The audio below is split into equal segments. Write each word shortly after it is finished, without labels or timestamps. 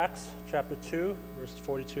Acts chapter 2, verses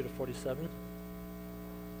 42 to 47.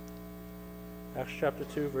 Acts chapter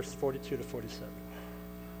 2, verses 42 to 47.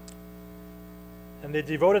 And they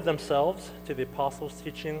devoted themselves to the apostles'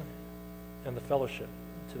 teaching and the fellowship,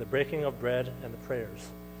 to the breaking of bread and the prayers.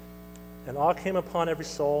 And awe came upon every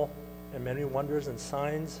soul, and many wonders and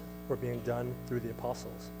signs were being done through the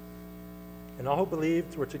apostles. And all who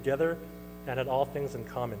believed were together and had all things in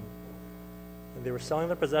common. And they were selling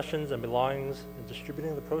their possessions and belongings and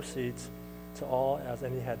distributing the proceeds to all as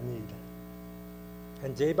any had need.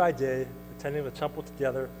 And day by day, attending the temple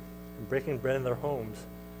together and breaking bread in their homes,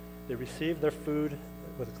 they received their food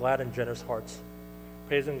with glad and generous hearts,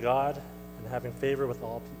 praising God and having favor with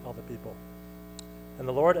all the people. And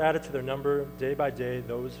the Lord added to their number day by day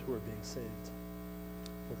those who were being saved.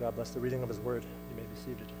 Well, God bless the reading of his word. You may be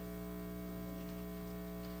seated.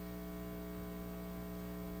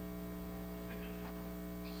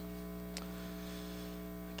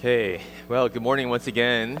 Okay, well, good morning once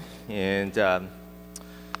again, and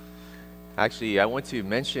actually I want to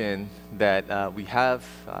mention that we have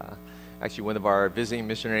actually one of our visiting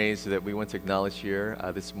missionaries that we want to acknowledge here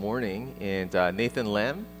this morning, and Nathan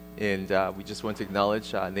Lam, and we just want to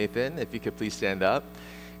acknowledge Nathan, if you could please stand up,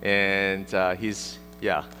 and he's,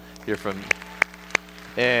 here from,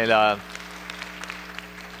 and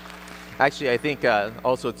actually I think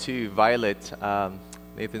also to Violet,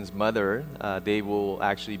 Nathan's mother, they will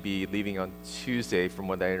actually be leaving on Tuesday, from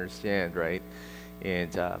what I understand, right?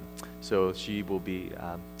 And so she will be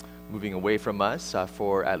moving away from us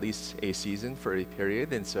for at least a season, for a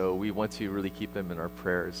period. And so we want to really keep them in our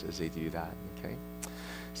prayers as they do that, okay?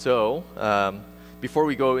 So before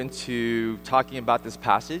we go into talking about this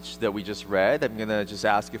passage that we just read, I'm going to just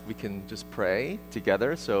ask if we can just pray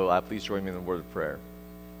together. So please join me in the word of prayer.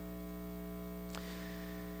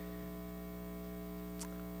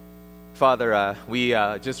 Father, we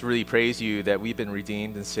just really praise you that we've been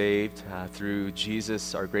redeemed and saved through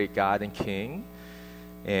Jesus, our great God and King.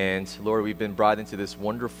 And Lord, we've been brought into this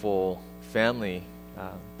wonderful family,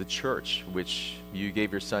 the church, which you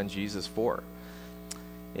gave your son Jesus for.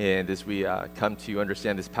 And as we come to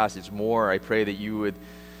understand this passage more, I pray that you would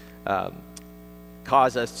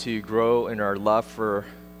cause us to grow in our love for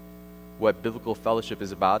what biblical fellowship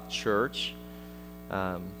is about, church,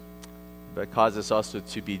 but cause us also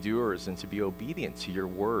to be doers and to be obedient to your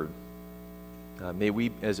word. May we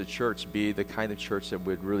as a church be the kind of church that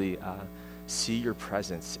would really see your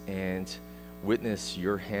presence and witness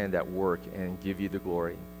your hand at work and give you the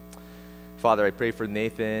glory. Father, I pray for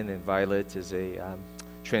Nathan and Violet as they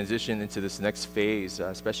transition into this next phase,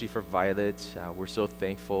 especially for Violet. We're so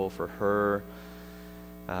thankful for her.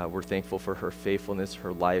 We're thankful for her faithfulness,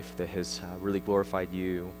 her life that has really glorified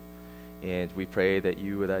you. And we pray that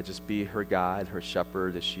you would just be her guide, her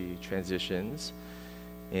shepherd as she transitions,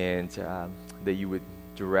 and that you would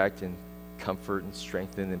direct and comfort and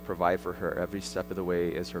strengthen and provide for her every step of the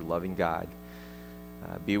way as her loving God.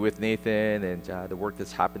 Be with Nathan and the work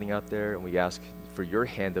that's happening out there, and we ask for your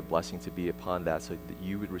hand of blessing to be upon that so that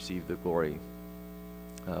you would receive the glory.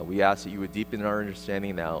 We ask that you would deepen our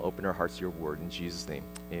understanding now, open our hearts to your word. In Jesus' name,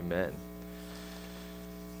 amen.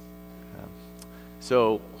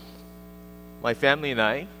 So, my family and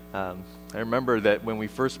I remember that when we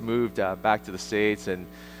first moved back to the States, and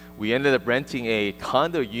we ended up renting a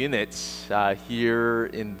condo unit here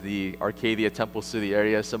in the Arcadia Temple City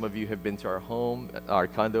area. Some of you have been to our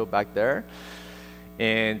condo back there.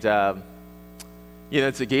 And,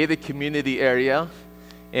 it's a gated community area,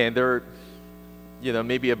 and there are,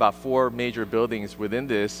 maybe about 4 major buildings within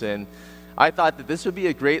this. And I thought that this would be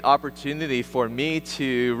a great opportunity for me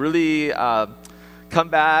to really come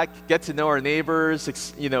back, get to know our neighbors,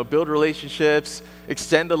 build relationships,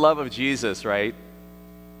 extend the love of Jesus, right?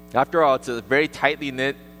 After all, it's a very tightly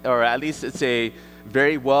knit, or at least it's a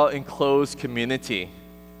very well enclosed community.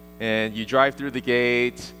 And you drive through the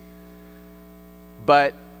gate.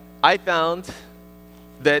 But I found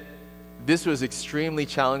that this was extremely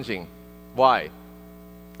challenging. Why?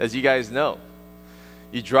 As you guys know,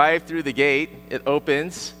 you drive through the gate, it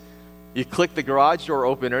opens, you click the garage door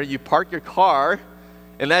opener, you park your car,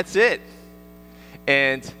 and that's it.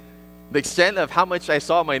 And the extent of how much I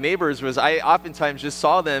saw my neighbors was I oftentimes just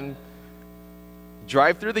saw them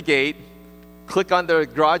drive through the gate, click on the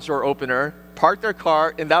garage door opener, park their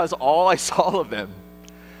car, and that was all I saw of them.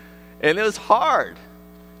 And it was hard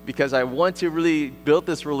because I want to really build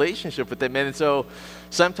this relationship with them. And so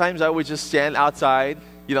sometimes I would just stand outside,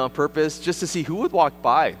 on purpose just to see who would walk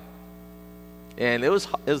by. And it was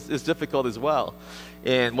difficult as well.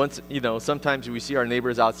 And once, sometimes we see our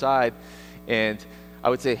neighbors outside, and I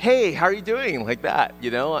would say, "Hey, how are you doing?" Like that,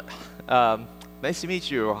 nice to meet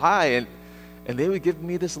you, or hi. And they would give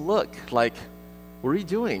me this look like, what are you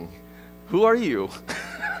doing? Who are you?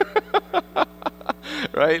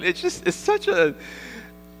 Right? It's such a,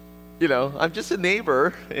 I'm just a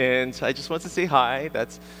neighbor and I just want to say hi.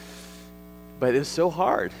 But it's so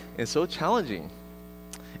hard and so challenging.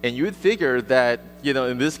 And you would figure that,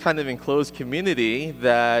 in this kind of enclosed community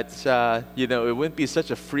that, it wouldn't be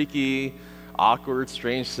such a freaky, awkward,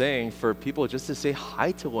 strange thing for people just to say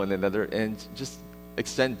hi to one another and just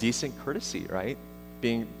extend decent courtesy, right?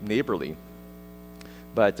 Being neighborly.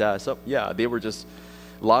 But they were just,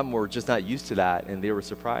 a lot more just not used to that, and they were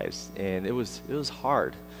surprised. And it was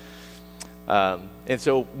hard. And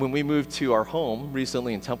so when we moved to our home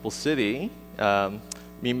recently in Temple City,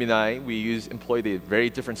 Mimi and I, employed a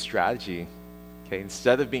very different strategy. Okay,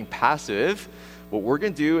 instead of being passive, what we're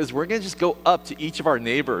going to do is we're going to just go up to each of our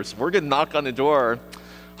neighbors. We're going to knock on the door.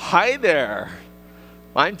 Hi there.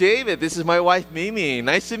 I'm David. This is my wife, Mimi.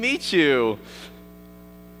 Nice to meet you.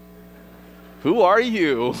 Who are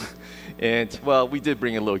you? And, well, we did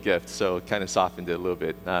bring a little gift, so it kind of softened it a little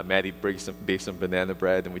bit. Maddie baked some banana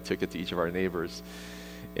bread, and we took it to each of our neighbors.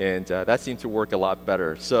 And that seemed to work a lot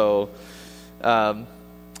better. So,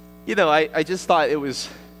 I just thought it was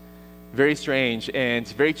very strange and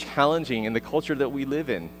very challenging in the culture that we live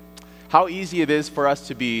in. How easy it is for us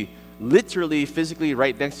to be literally, physically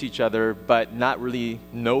right next to each other, but not really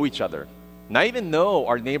know each other. Not even know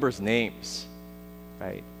our neighbors' names,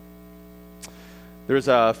 right? There's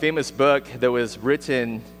a famous book that was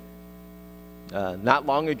written not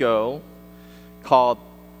long ago called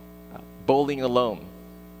Bowling Alone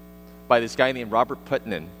by this guy named Robert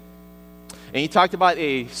Putnam. And he talked about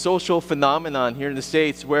a social phenomenon here in the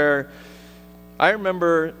States where I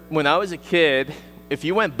remember when I was a kid, if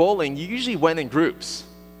you went bowling, you usually went in groups,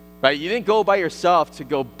 right? You didn't go by yourself to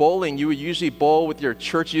go bowling. You would usually bowl with your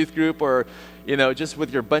church youth group or, just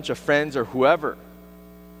with your bunch of friends or whoever.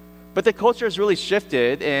 But the culture has really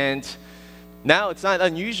shifted, and now it's not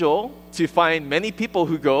unusual to find many people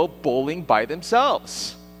who go bowling by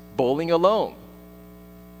themselves, bowling alone.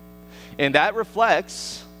 And that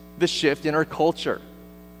reflects the shift in our culture.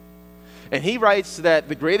 And he writes that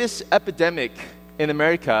the greatest epidemic in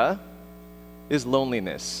America is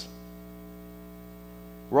loneliness.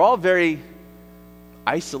 We're all very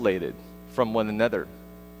isolated from one another.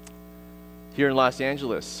 Here in Los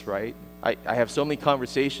Angeles, right? I have so many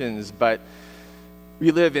conversations, but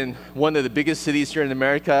we live in one of the biggest cities here in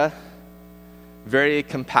America, very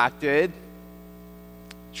compacted,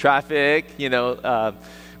 traffic,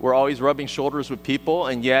 we're always rubbing shoulders with people,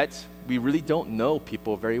 and yet we really don't know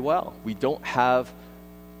people very well. We don't have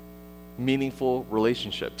meaningful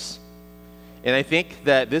relationships. And I think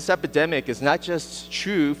that this epidemic is not just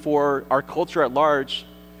true for our culture at large,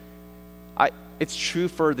 it's true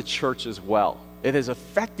for the church as well. It has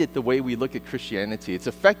affected the way we look at Christianity. It's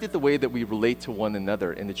affected the way that we relate to one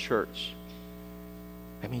another in the church.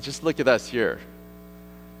 I mean, just look at us here.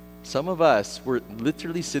 Some of us, we're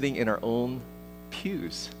literally sitting in our own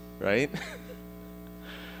pews, right?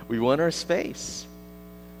 We want our space.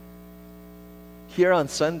 Here on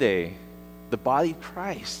Sunday, the body of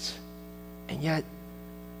Christ, and yet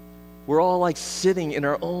we're all like sitting in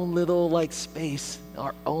our own little like space,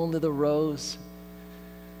 our own little rows.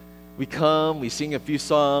 We come, we sing a few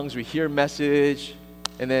songs, we hear a message,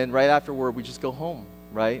 and then right afterward, we just go home,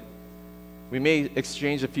 right? We may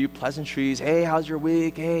exchange a few pleasantries. Hey, how's your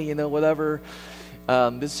week? Hey, whatever.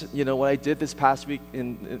 This, what I did this past week.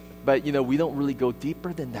 But, we don't really go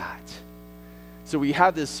deeper than that. So we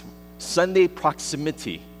have this Sunday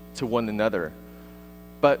proximity to one another,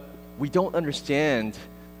 but we don't understand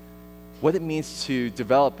what it means to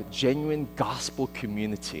develop a genuine gospel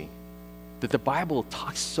community that the Bible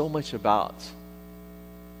talks so much about.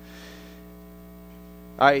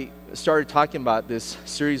 I started talking about this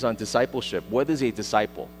series on discipleship. What is a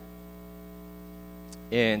disciple?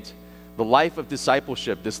 And the life of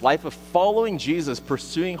discipleship, this life of following Jesus,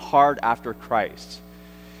 pursuing hard after Christ.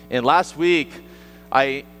 And last week,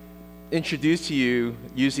 I introduced to you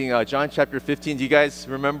using John chapter 15. Do you guys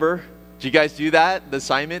remember? Did you guys do that, the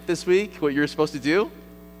assignment this week, what you were supposed to do?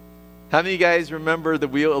 How many of you guys remember the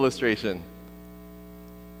wheel illustration?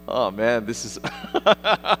 Oh, man, this is...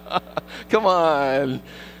 Come on.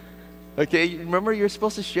 Okay, remember you're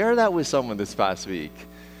supposed to share that with someone this past week.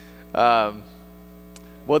 Well,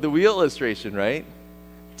 the wheel illustration, right?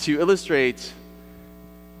 To illustrate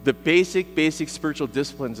the basic spiritual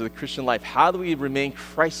disciplines of the Christian life. How do we remain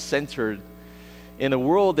Christ-centered in a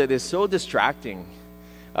world that is so distracting?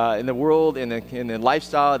 In the world, in a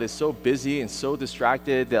lifestyle that is so busy and so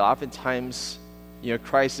distracted that oftentimes,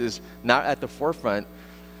 Christ is not at the forefront.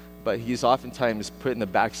 but he's oftentimes put in the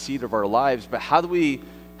back seat of our lives. But how do we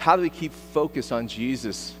keep focused on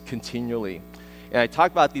Jesus continually? And I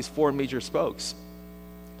talk about these four major spokes.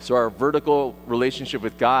 So our vertical relationship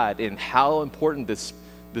with God and how important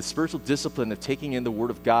the spiritual discipline of taking in the Word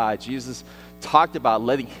of God. Jesus talked about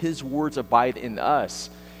letting His words abide in us,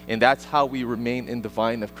 and that's how we remain in the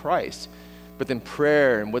vine of Christ. But then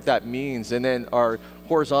prayer and what that means, and then our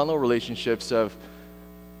horizontal relationships of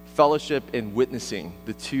fellowship and witnessing,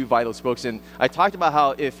 the two vital spokes. And I talked about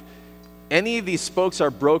how if any of these spokes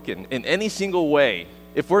are broken in any single way,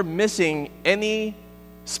 if we're missing any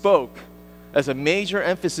spoke as a major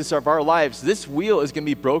emphasis of our lives, this wheel is going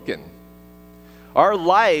to be broken. Our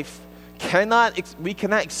life we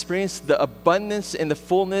cannot experience the abundance and the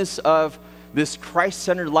fullness of this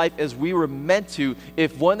Christ-centered life as we were meant to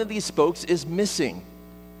if one of these spokes is missing.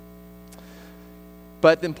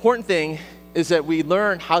 But the important thing is that we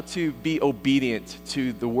learn how to be obedient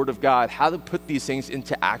to the Word of God, how to put these things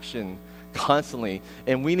into action constantly.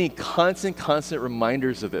 And we need constant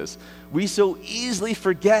reminders of this. We so easily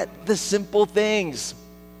forget the simple things.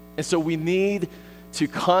 And so we need to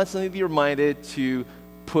constantly be reminded to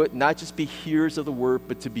not just be hearers of the Word,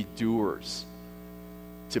 but to be doers,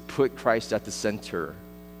 to put Christ at the center.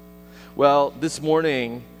 Well, this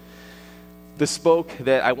morning, the spoke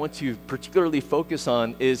that I want to particularly focus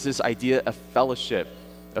on is this idea of fellowship.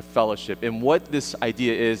 And what this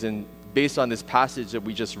idea is, and based on this passage that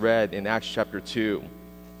we just read in Acts chapter 2.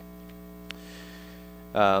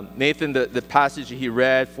 Nathan, the passage that he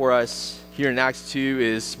read for us here in Acts 2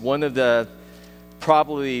 is one of the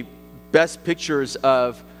probably best pictures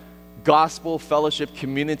of gospel fellowship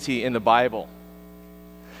community in the Bible.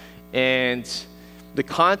 And the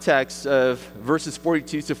context of verses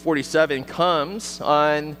 42 to 47 comes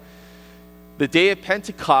on the day of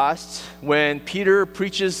Pentecost when Peter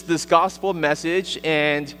preaches this gospel message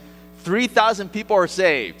and 3,000 people are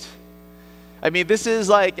saved. I mean, this is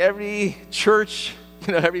like every church,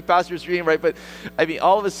 every pastor's dream, right? But I mean,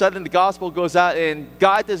 all of a sudden the gospel goes out and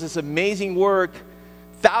God does this amazing work.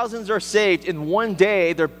 Thousands are saved. In one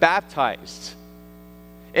day, they're baptized.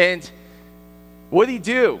 And what do you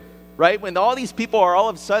do, right? When all these people are all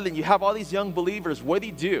of a sudden, you have all these young believers, what do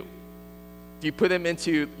you do? Do you put them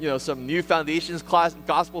into, some new foundations class,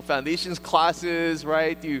 gospel foundations classes,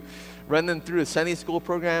 right? Do you run them through a Sunday school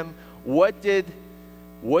program? What did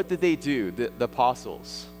they do, the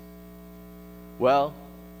apostles? Well,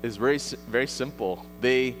 it's very, very simple.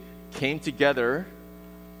 They came together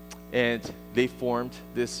and they formed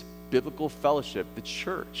this biblical fellowship, the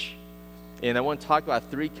church. And I want to talk about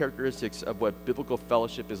three characteristics of what biblical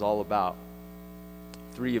fellowship is all about.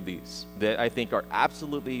 Three of these that I think are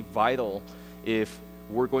absolutely vital if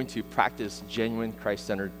we're going to practice genuine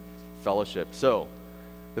Christ-centered fellowship. So,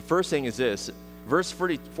 the first thing is this. Verse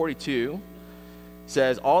 42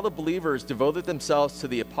 says, all the believers devoted themselves to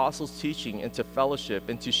the apostles' teaching and to fellowship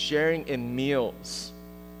and to sharing in meals,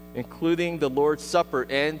 including the Lord's Supper,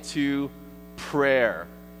 and to prayer.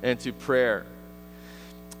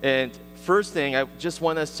 And first thing I just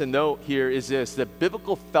want us to note here is this: that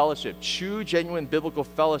biblical fellowship, true, genuine biblical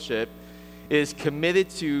fellowship, is committed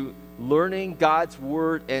to learning God's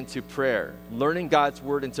word and to prayer. Learning God's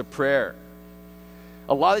word and to prayer.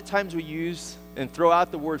 A lot of times we use and throw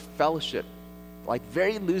out the word fellowship, like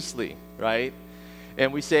very loosely, right?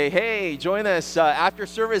 And we say, hey, join us after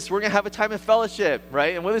service. We're going to have a time of fellowship,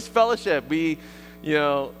 right? And what is fellowship? We,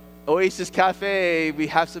 Oasis Cafe, we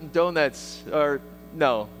have some donuts, or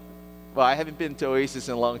no. Well, I haven't been to Oasis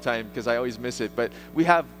in a long time because I always miss it. But we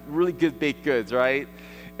have really good baked goods, right?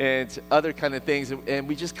 And other kind of things. And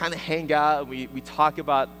we just kind of hang out and we talk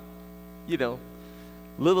about,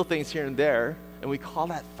 little things here and there. And we call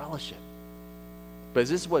that fellowship. But is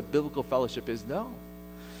this what biblical fellowship is? No.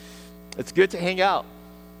 It's good to hang out,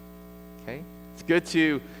 okay? It's good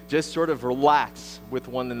to just sort of relax with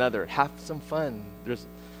one another, have some fun.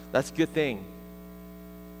 That's a good thing.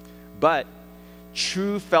 But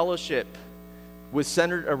true fellowship was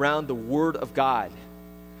centered around the Word of God.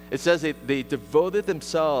 It says they devoted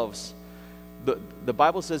themselves, the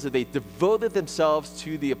Bible says that they devoted themselves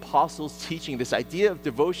to the apostles' teaching. This idea of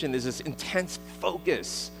devotion is this intense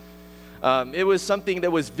focus. It was something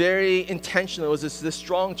that was very intentional. It was this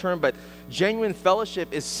strong term, but genuine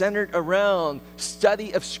fellowship is centered around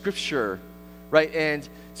study of Scripture, right? And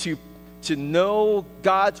to know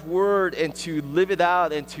God's word and to live it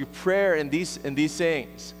out and to prayer and these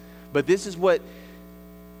things. But this is what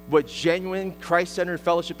genuine Christ-centered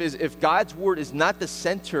fellowship is. If God's word is not the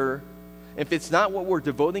center, if it's not what we're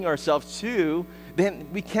devoting ourselves to, then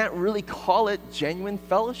we can't really call it genuine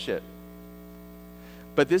fellowship.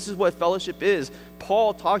 But this is what fellowship is.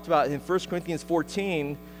 Paul talked about in 1 Corinthians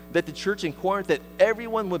 14 that the church in Corinth, that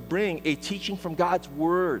everyone would bring a teaching from God's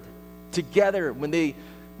word together when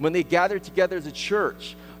they gather together as a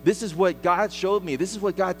church. This is what God showed me. This is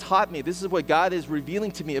what God taught me. This is what God is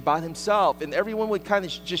revealing to me about himself. And everyone would kind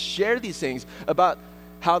of just share these things about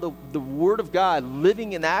how the word of God,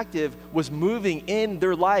 living and active, was moving in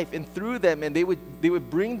their life and through them, and they would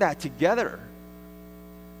bring that together.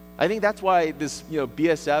 I think that's why this,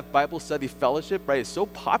 BSF, Bible Study Fellowship, right, is so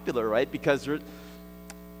popular, right? Because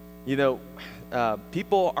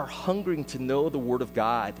people are hungering to know the Word of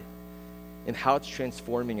God and how it's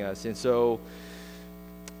transforming us. And so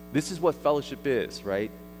this is what fellowship is,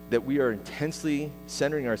 right? That we are intensely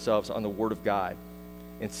centering ourselves on the Word of God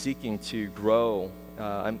and seeking to grow.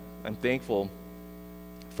 I'm thankful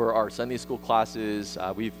for our Sunday school classes.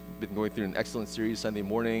 We've been going through an excellent series Sunday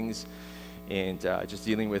mornings, and just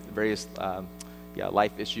dealing with various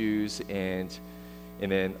life issues, and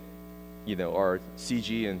then our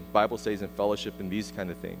CG and Bible studies and fellowship and these kind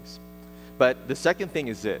of things. But the second thing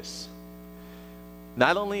is this: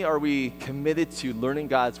 not only are we committed to learning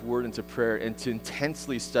God's word and to prayer and to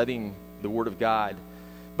intensely studying the Word of God,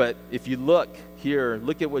 but if you look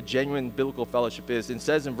at what genuine biblical fellowship is. It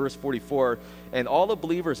says in verse 44, and all the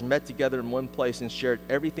believers met together in one place and shared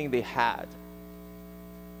everything they had.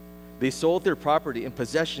 They sold their property and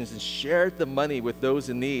possessions and shared the money with those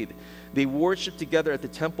in need. They worshiped together at the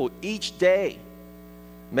temple each day,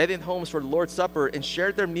 met in homes for the Lord's Supper, and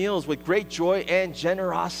shared their meals with great joy and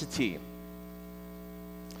generosity.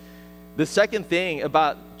 The second thing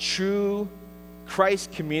about true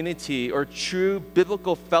Christ community or true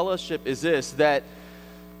biblical fellowship is this: that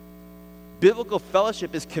biblical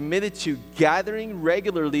fellowship is committed to gathering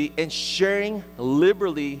regularly and sharing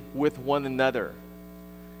liberally with one another.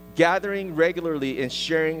 Gathering regularly and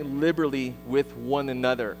sharing liberally with one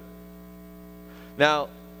another. Now,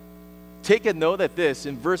 take a note at this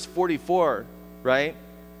in verse 44, right?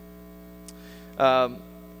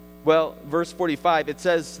 Verse 45, it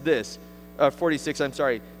says this, 46, I'm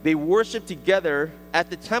sorry. They worshiped together at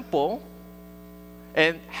the temple.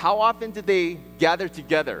 And how often did they gather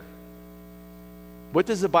together? What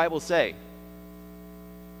does the Bible say?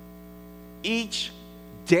 Each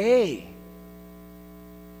day.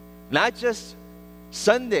 Not just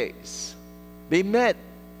Sundays. They met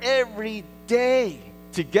every day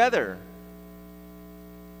together.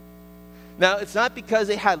 Now, it's not because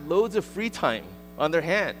they had loads of free time on their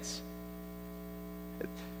hands.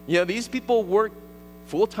 These people work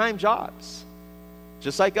full-time jobs,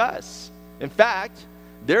 just like us. In fact,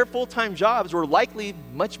 their full-time jobs were likely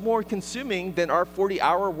much more consuming than our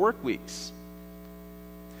 40-hour work weeks.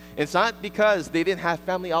 It's not because they didn't have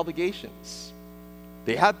family obligations.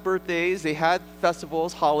 They had birthdays, they had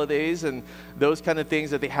festivals, holidays, and those kind of things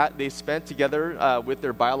that they spent together with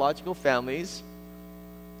their biological families.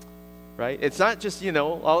 Right? It's not just,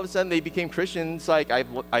 all of a sudden they became Christians, like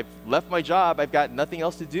I've left my job, I've got nothing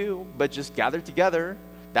else to do but just gather together.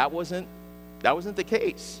 That wasn't the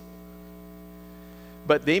case.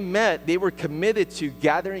 But they were committed to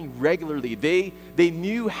gathering regularly. They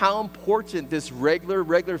knew how important this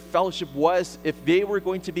regular fellowship was if they were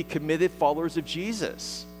going to be committed followers of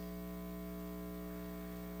Jesus.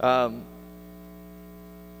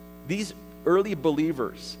 These early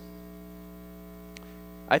believers,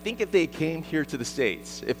 I think if they came here to the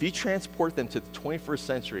States, if you transport them to the 21st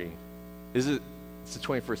century, it's the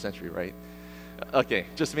 21st century, right? Okay,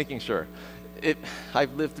 just making sure.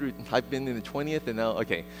 I've been in the 20th and now,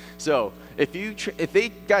 okay. So if they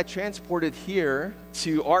got transported here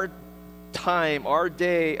to our time, our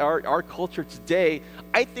day, our culture today,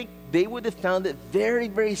 I think they would have found it very,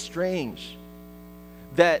 very strange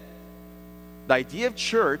that the idea of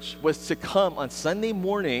church was to come on Sunday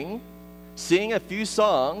morning, sing a few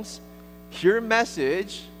songs, hear a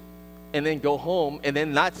message, and then go home and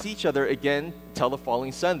then not see each other again till the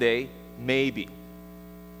following Sunday, maybe.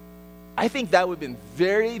 I think that would have been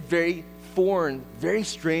very, very foreign, very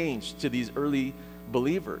strange to these early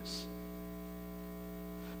believers.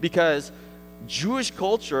 Because Jewish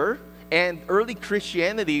culture and early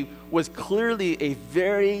Christianity was clearly a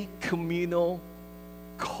very communal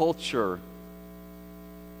culture.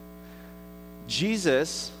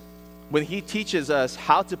 Jesus, when he teaches us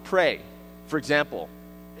how to pray, for example,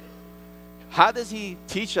 how does he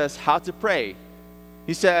teach us how to pray?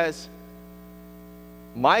 He says,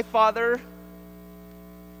 "My Father,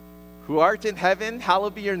 who art in heaven,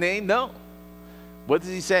 hallowed be your name." No. What does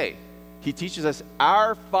he say? He teaches us,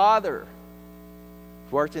 "Our Father,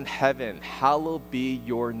 who art in heaven, hallowed be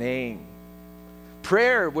your name."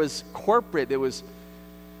 Prayer was corporate. It was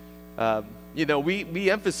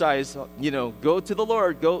we emphasize, go to the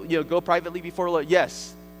Lord, go privately before the Lord.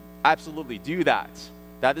 Yes, absolutely, do that.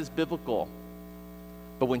 That is biblical.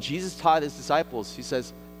 But when Jesus taught his disciples, he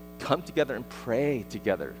says, come together and pray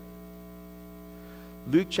together.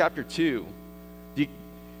 Luke chapter 2,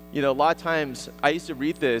 a lot of times I used to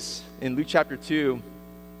read this in Luke chapter 2,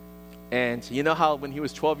 and you know how when he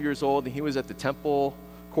was 12 years old and he was at the temple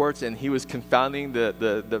courts and he was confounding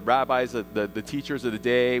the rabbis, the teachers of the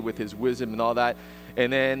day with his wisdom and all that.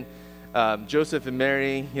 And then Joseph and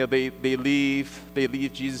Mary, they leave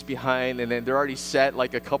Jesus behind, and then they're already set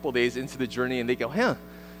like a couple days into the journey, and they go,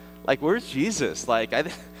 where's Jesus? Like, I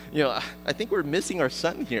think we're missing our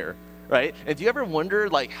son here, right? And do you ever wonder,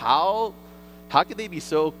 how could they be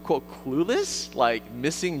so, quote, clueless,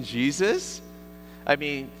 missing Jesus? I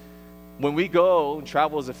mean, when we go and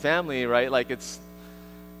travel as a family, right, it's,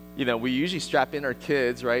 we usually strap in our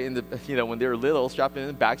kids, right, when they're little, strap in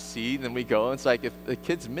the back seat, and then we go, and it's like if the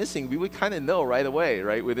kid's missing, we would kind of know right away,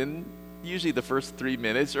 right, within usually the first 3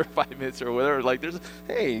 minutes or 5 minutes or whatever,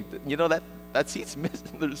 that seat's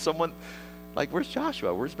missing, there's someone, where's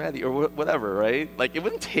Joshua, where's Maddie, or whatever, right? It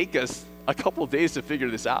wouldn't take us a couple days to figure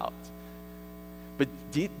this out. But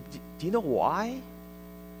do you know why?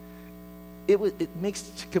 It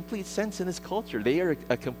makes complete sense in this culture. They are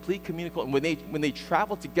a complete communal. And when they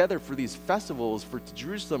travel together for these festivals, for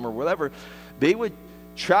Jerusalem or whatever, they would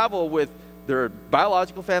travel with their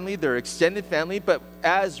biological family, their extended family, but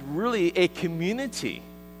as really a community,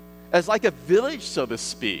 as like a village, so to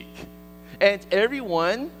speak. And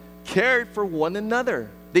everyone cared for one another.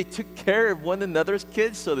 They took care of one another's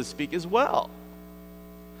kids, so to speak, as well.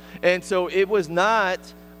 And so it was not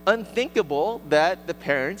unthinkable that the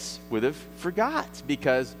parents would have forgot,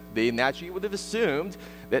 because they naturally would have assumed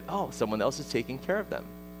that, someone else is taking care of them.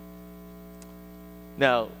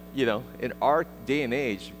 Now, in our day and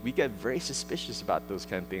age, we get very suspicious about those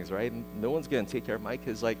kind of things, right? And no one's going to take care of my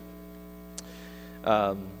kids,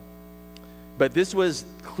 but this was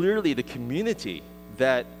clearly the community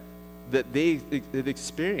that they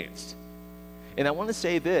experienced. And I want to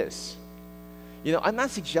say this, I'm not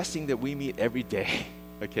suggesting that we meet every day.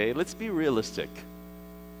 Okay, let's be realistic.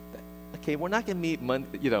 Okay, we're not going to meet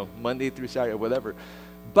Monday through Saturday or whatever.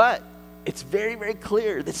 But it's very, very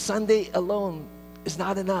clear that Sunday alone is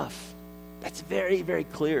not enough. That's very, very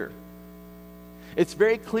clear. It's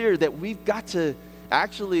very clear that we've got to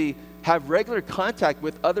actually have regular contact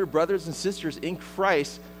with other brothers and sisters in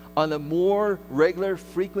Christ on a more regular,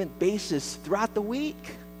 frequent basis throughout the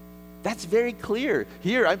week. That's very clear.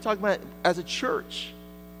 Here, I'm talking about as a church,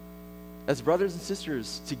 as brothers and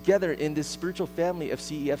sisters together in this spiritual family of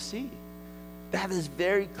CEFC. That is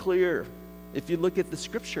very clear if you look at the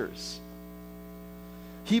scriptures.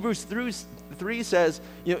 Hebrews 3 says,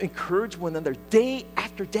 encourage one another day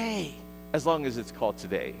after day, as long as it's called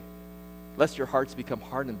today, lest your hearts become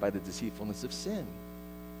hardened by the deceitfulness of sin.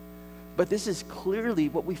 But this is clearly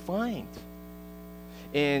what we find.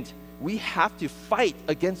 And we have to fight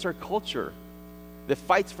against our culture that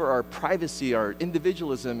fights for our privacy, our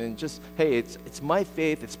individualism, and just, hey, it's my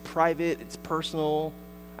faith, it's private, it's personal.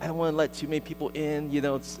 I don't want to let too many people in,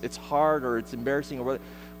 it's hard or it's embarrassing or whatever.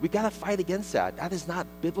 We got to fight against that. That is not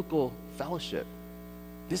biblical fellowship.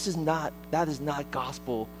 That is not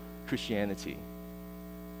gospel Christianity.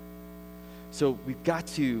 So we've got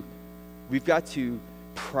to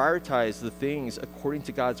prioritize the things according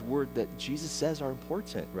to God's word that Jesus says are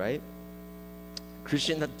important, right?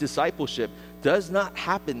 Christian discipleship cannot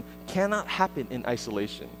happen in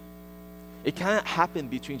isolation. It cannot happen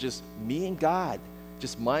between just me and God,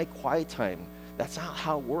 just my quiet time. That's not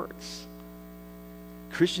how it works.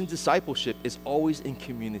 Christian discipleship is always in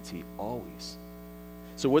community, always.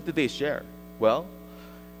 So what did they share? Well,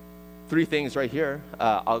 3 things right here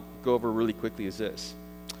I'll go over really quickly is this.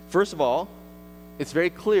 First of all, it's very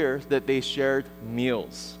clear that they shared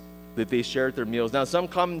meals, that they shared their meals. Now, some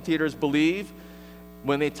commentators believe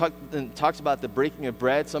when they talks about the breaking of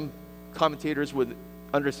bread, some commentators would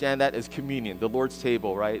understand that as communion, the Lord's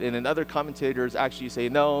table, right? And then other commentators actually say,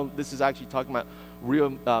 no, this is actually talking about real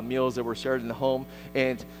meals that were shared in the home.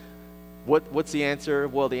 And what's the answer?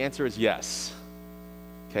 Well, the answer is yes.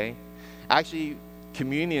 Okay? Actually,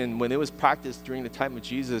 communion, when it was practiced during the time of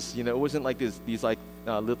Jesus, it wasn't like these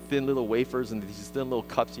thin little wafers and these thin little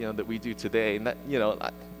cups, that we do today. And that,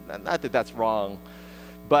 not that that's wrong,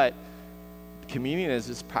 but communion as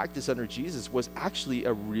this practice under Jesus was actually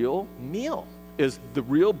a real meal. Is the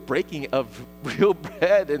real breaking of real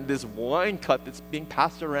bread and this wine cup that's being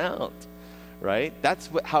passed around, right? That's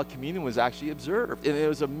how communion was actually observed, and it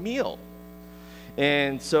was a meal.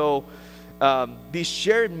 And so these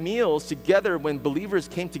shared meals together, when believers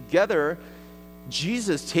came together,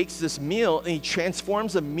 Jesus takes this meal and he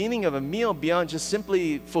transforms the meaning of a meal beyond just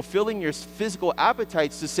simply fulfilling your physical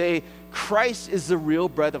appetites to say, Christ is the real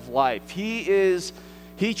bread of life.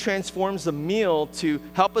 He transforms the meal to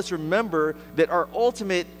help us remember that our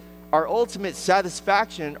ultimate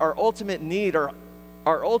satisfaction, our ultimate need,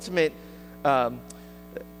 our ultimate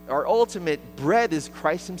bread is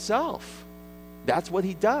Christ himself. That's what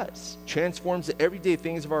he does. Transforms the everyday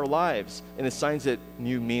things of our lives and assigns it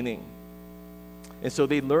new meaning. And so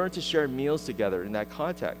they learn to share meals together in that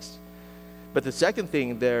context. But the second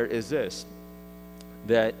thing there is this,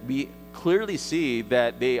 that we clearly see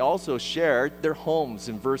that they also shared their homes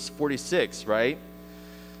in verse 46, right?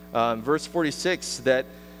 Verse 46, that,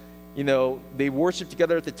 they worshiped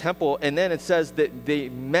together at the temple, and then it says that they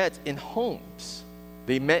met in homes.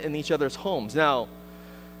 They met in each other's homes. Now,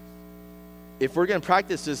 if we're going to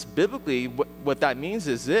practice this biblically, what that means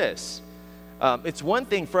is this. It's one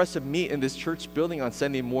thing for us to meet in this church building on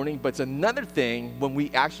Sunday morning, but it's another thing when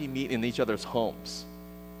we actually meet in each other's homes.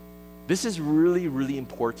 This is really, really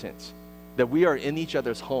important that we are in each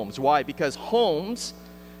other's homes. Why? Because homes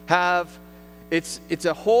have, it's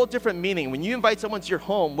a whole different meaning. When you invite someone to your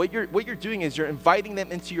home, what you're doing is you're inviting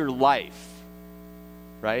them into your life,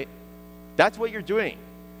 right? That's what you're doing.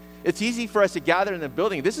 It's easy for us to gather in a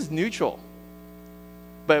building. This is neutral.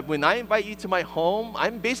 But when I invite you to my home,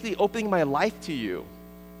 I'm basically opening my life to you.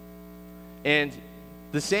 And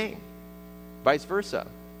the same, vice versa.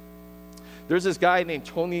 There's this guy named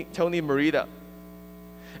Tony Merida.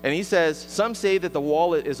 And he says, some say that the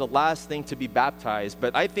wallet is the last thing to be baptized,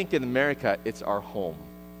 but I think in America, it's our home.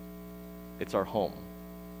 It's our home.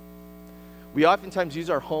 We oftentimes use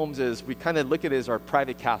our homes as, we kind of look at it as our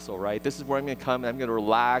private castle, right? This is where I'm going to come and I'm going to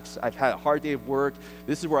relax. I've had a hard day of work.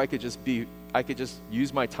 This is where I could just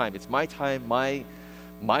use my time. It's my time, my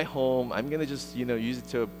home. I'm going to just, use it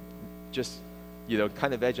to just,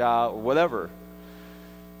 kind of veg out or whatever.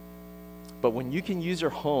 But when you can use your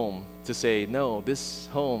home to say, no, this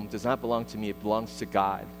home does not belong to me, it belongs to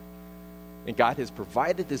God. And God has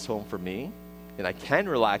provided this home for me, and I can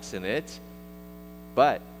relax in it,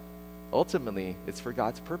 but ultimately, it's for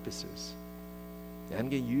God's purposes. And I'm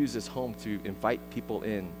going to use this home to invite people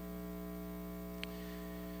in.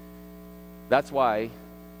 That's why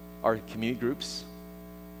our community groups,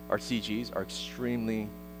 our CGs, are extremely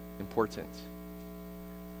important.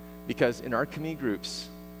 Because in our community groups,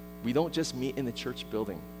 we don't just meet in the church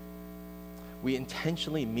building. We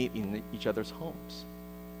intentionally meet in each other's homes.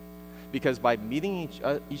 Because by meeting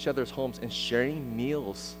each other's homes and sharing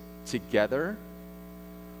meals together,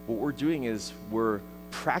 what we're doing is we're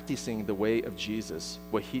practicing the way of Jesus,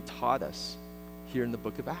 what he taught us here in the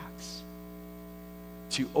book of Acts.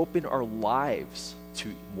 To open our lives to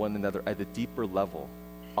one another at a deeper level.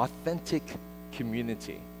 Authentic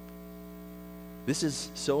community. This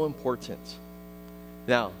is so important.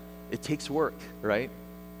 Now, it takes work, right?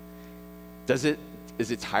 Is it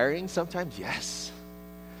tiring sometimes? Yes.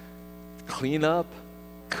 Clean up,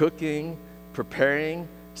 cooking, preparing,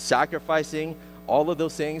 sacrificing, all of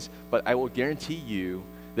those things, but I will guarantee you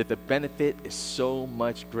that the benefit is so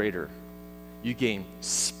much greater. You gain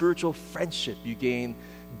spiritual friendship, you gain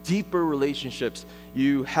deeper relationships,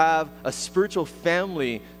 you have a spiritual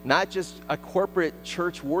family, not just a corporate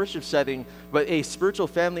church worship setting, but a spiritual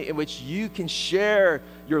family in which you can share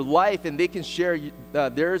your life and they can share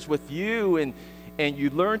theirs with you, and you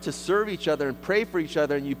learn to serve each other and pray for each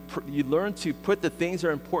other, and you learn to put the things that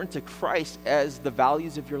are important to Christ as the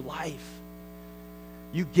values of your life.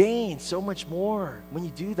 You gain so much more when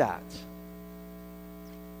you do that.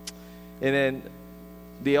 And then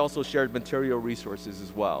they also shared material resources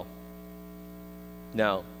as well.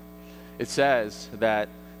 Now, it says that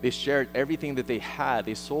they shared everything that they had.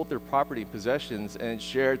 They sold their property and possessions and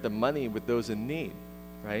shared the money with those in need,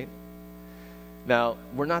 right? Now,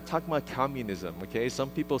 we're not talking about communism, okay? Some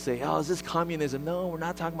people say, oh, is this communism? No, we're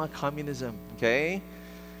not talking about communism, okay?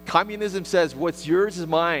 Communism says what's yours is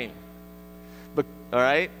mine. But, all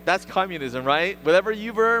right? That's communism, right? Whatever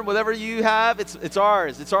you've earned, whatever you have, it's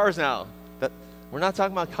ours. It's ours now. We're not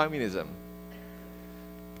talking about communism.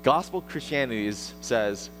 Gospel Christianity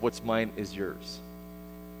says what's mine is yours.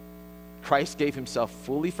 Christ gave himself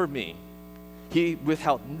fully for me. He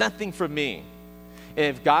withheld nothing from me. And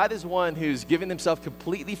if God is one who's given himself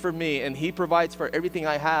completely for me and he provides for everything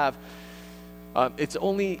I have, it's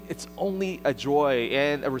only a joy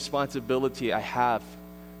and a responsibility I have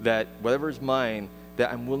that whatever is mine,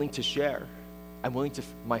 that I'm willing to share. I'm willing to,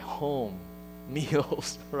 my home,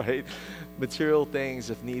 meals, right? Material things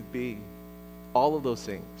if need be. All of those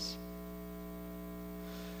things.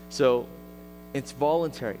 So it's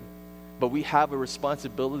voluntary. But we have a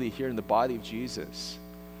responsibility here in the body of Jesus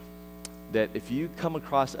that if you come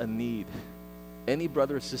across a need, any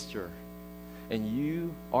brother or sister, and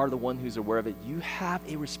you are the one who's aware of it, you have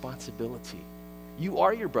a responsibility. You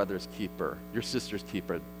are your brother's keeper, your sister's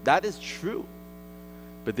keeper. That is true.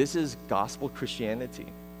 But this is gospel Christianity.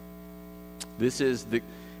 This is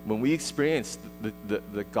when we experience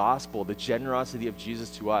the gospel, the generosity of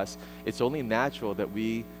Jesus to us, it's only natural that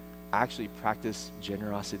we actually practice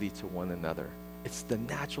generosity to one another. It's the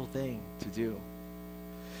natural thing to do.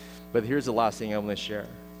 But here's the last thing I want to share.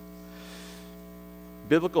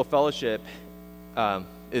 Biblical fellowship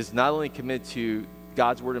is not only committed to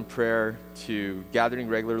God's word and prayer, to gathering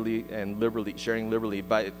regularly and liberally, sharing liberally,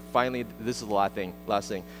 but finally, this is the last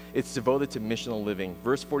thing. It's devoted to missional living.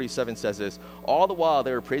 Verse 47 says this, all the while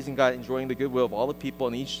they were praising God, enjoying the goodwill of all the people,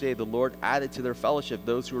 and each day the Lord added to their fellowship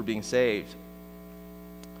those who were being saved.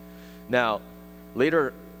 Now,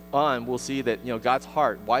 later on, we'll see that, God's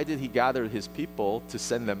heart, why did he gather his people? To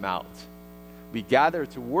send them out. We gather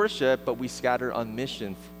to worship, but we scatter on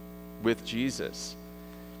mission with Jesus.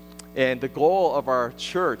 And the goal of our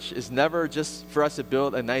church is never just for us to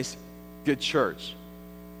build a nice, good church,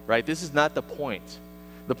 right? This is not the point.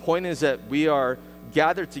 The point is that we are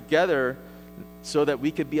gathered together so that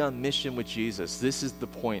we could be on mission with Jesus. This is the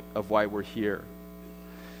point of why we're here.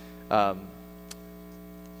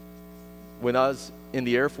 When I was in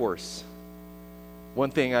the Air Force, one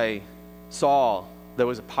thing I saw that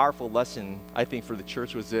was a powerful lesson, I think, for the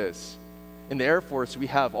church was this. In the Air Force, we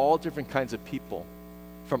have all different kinds of people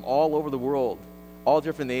from all over the world, all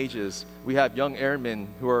different ages. We have young airmen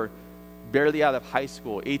who are barely out of high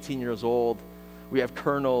school, 18 years old. We have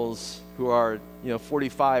colonels who are,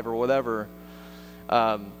 45 or whatever.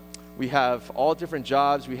 We have all different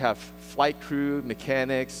jobs. We have flight crew,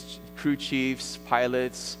 mechanics, crew chiefs,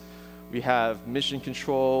 pilots. We have mission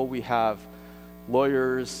control. We have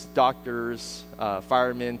lawyers, doctors,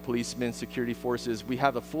 firemen, policemen, security forces. We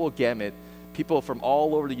have a full gamut, people from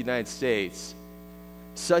all over the United States.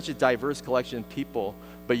 Such a diverse collection of people.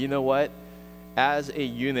 But you know what? As a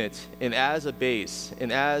unit and as a base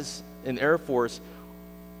and as an Air Force,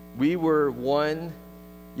 we were one,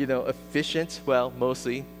 efficient, well,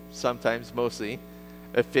 mostly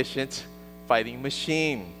efficient fighting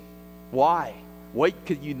machine. Why? What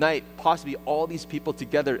could unite possibly all these people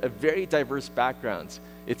together of very diverse backgrounds?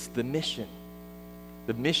 It's the mission.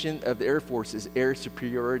 The mission of the Air Force is air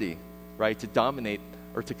superiority, right? To dominate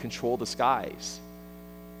or to control the skies.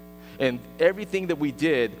 And everything that we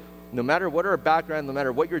did, no matter what our background, no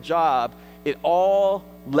matter what your job, it all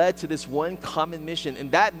led to this one common mission.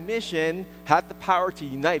 And that mission had the power to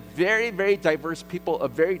unite very, very diverse people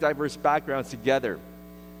of very diverse backgrounds together.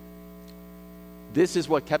 This is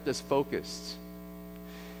what kept us focused.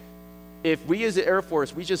 If we as the Air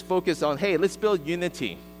Force, we just focus on, hey, let's build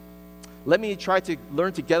unity. Let me try to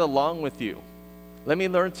learn to get along with you. Let me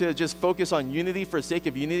learn to just focus on unity for the sake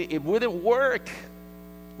of unity. It wouldn't work.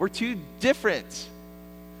 We're too different.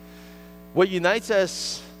 What unites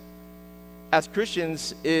us as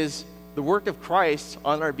Christians is the work of Christ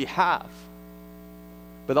on our behalf,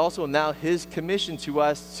 but also now his commission to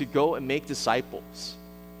us to go and make disciples.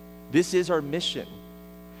 This is our mission.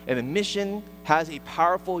 And a mission has a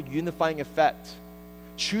powerful unifying effect.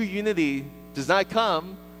 True unity does not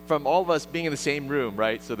come from all of us being in the same room,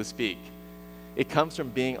 right, so to speak. It comes from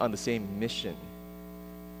being on the same mission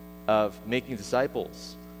of making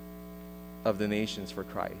disciples of the nations for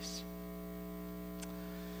Christ.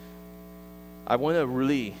 I want to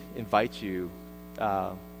really invite you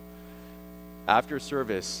after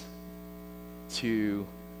service to,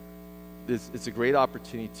 it's a great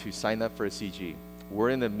opportunity to sign up for a CG.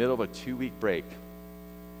 We're in the middle of a 2-week break,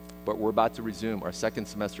 but we're about to resume our second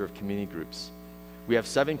semester of community groups. We have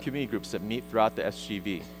 7 community groups that meet throughout the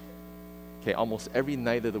SGV. Okay, almost every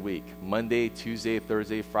night of the week, Monday, Tuesday,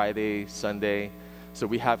 Thursday, Friday, Sunday. So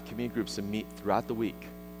we have community groups that meet throughout the week,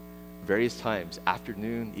 various times,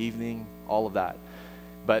 afternoon, evening, all of that.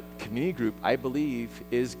 But community group, I believe,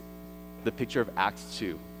 is the picture of Acts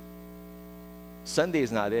 2. Sunday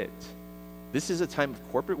is not it. This is a time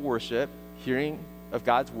of corporate worship, hearing of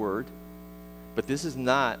God's word, but this is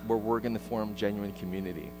not where we're going to form genuine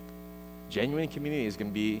community. Genuine community is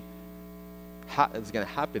going to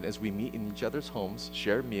happen as we meet in each other's homes,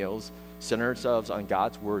 share meals, center ourselves on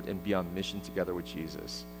God's word, and be on mission together with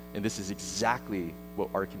Jesus. And this is exactly what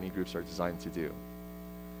our community groups are designed to do.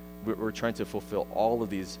 We're trying to fulfill all of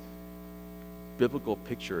these biblical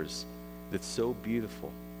pictures that's so beautiful.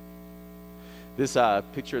 This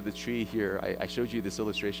picture of the tree here, I showed you this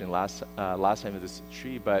illustration last time of this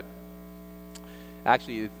tree, but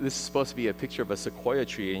Actually, this is supposed to be a picture of a sequoia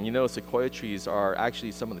tree, and you know sequoia trees are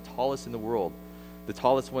actually some of the tallest in the world. The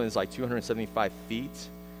tallest one is like 275 feet,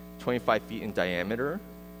 25 feet in diameter.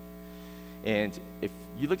 And if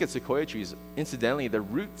you look at sequoia trees, incidentally, the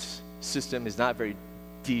root system is not very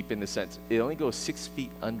deep in the sense. It only goes 6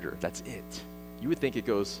 feet under. That's it. You would think it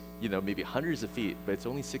goes, maybe hundreds of feet, but it's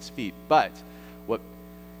only 6 feet. But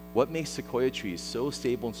what makes sequoia trees so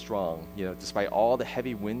stable and strong, despite all the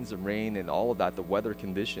heavy winds and rain and all of that, the weather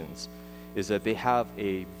conditions, is that they have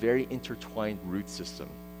a very intertwined root system.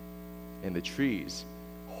 And the trees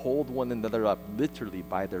hold one another up literally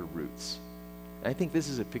by their roots. And I think this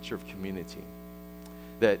is a picture of community.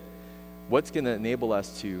 That what's going to enable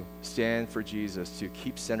us to stand for Jesus, to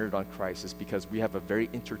keep centered on Christ, is because we have a very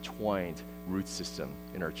intertwined root system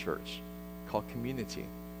in our church called community.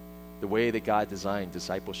 The way that God designed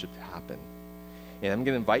discipleship to happen. And I'm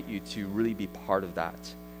going to invite you to really be part of that.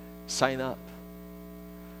 Sign up.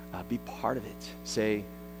 Be part of it. Say,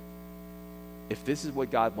 if this is what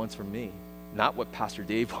God wants from me, not what Pastor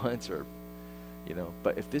Dave wants,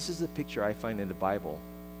 but if this is the picture I find in the Bible,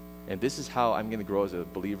 and this is how I'm going to grow as a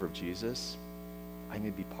believer of Jesus, I'm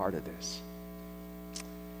going to be part of this.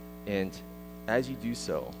 And as you do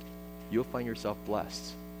so, you'll find yourself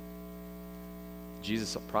blessed.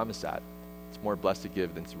 Jesus promised that. It's more blessed to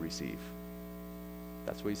give than to receive.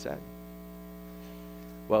 That's what he said.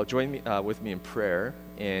 Well, join me with me in prayer.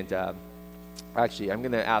 And actually, I'm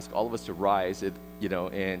going to ask all of us to rise,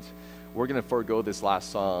 and we're going to forego this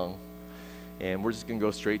last song. And we're just going to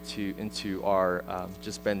go straight into our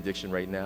just benediction right now.